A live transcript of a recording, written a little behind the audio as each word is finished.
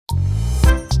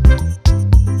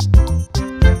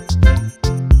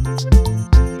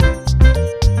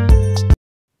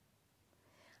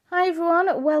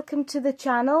everyone, welcome to the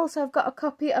channel. So I've got a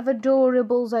copy of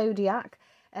Adorable Zodiac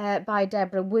by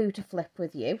Deborah to flip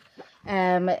with you.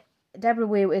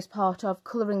 Deborah is part of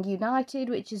Colouring United,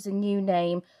 which is a new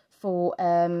name for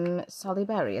Sally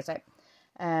Berry, is it?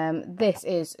 This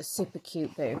is a super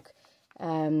cute book,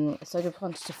 so I just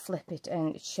wanted to flip it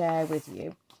and share with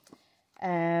you.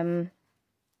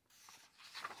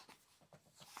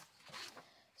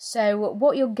 So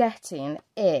what you're getting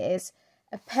is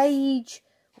a page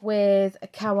with a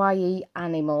kawaii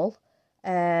animal,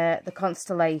 the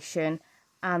constellation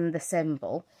and the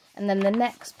symbol, and then the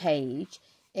next page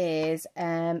is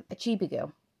a chibi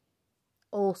girl,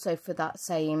 also for that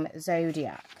same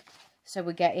zodiac. So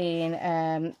we're getting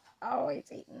oh,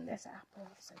 it's eating this apple,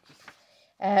 so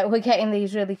cute. We're getting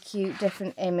these really cute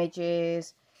different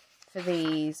images for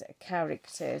these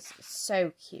characters,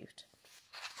 so cute.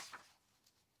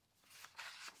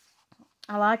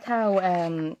 I like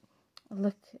how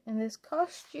look in this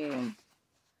costume,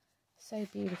 so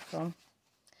beautiful.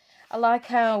 I like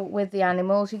how with the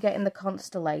animals you get in the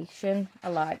constellation. I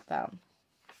like that,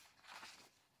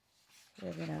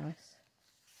 really nice.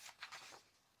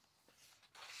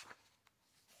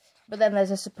 But then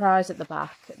there's a surprise at the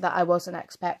back that I wasn't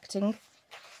expecting.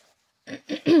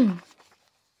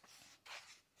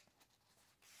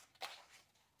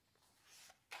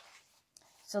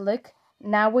 So look,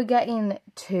 now we're getting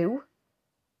two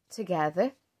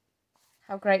together.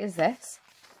 How great is this?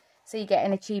 So you're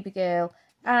getting a chibi girl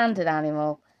and an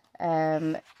animal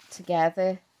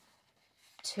together.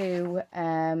 Two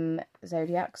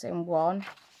zodiacs in one.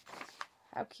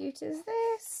 How cute is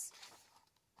this?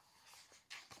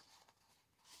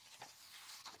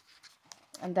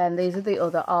 And then these are the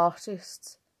other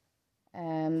artists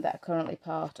that are currently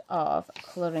part of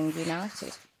Colouring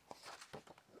United.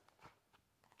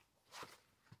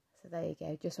 So there you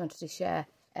go. Just wanted to share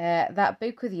that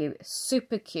book with you.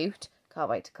 Super cute. Can't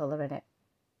wait to colour in it.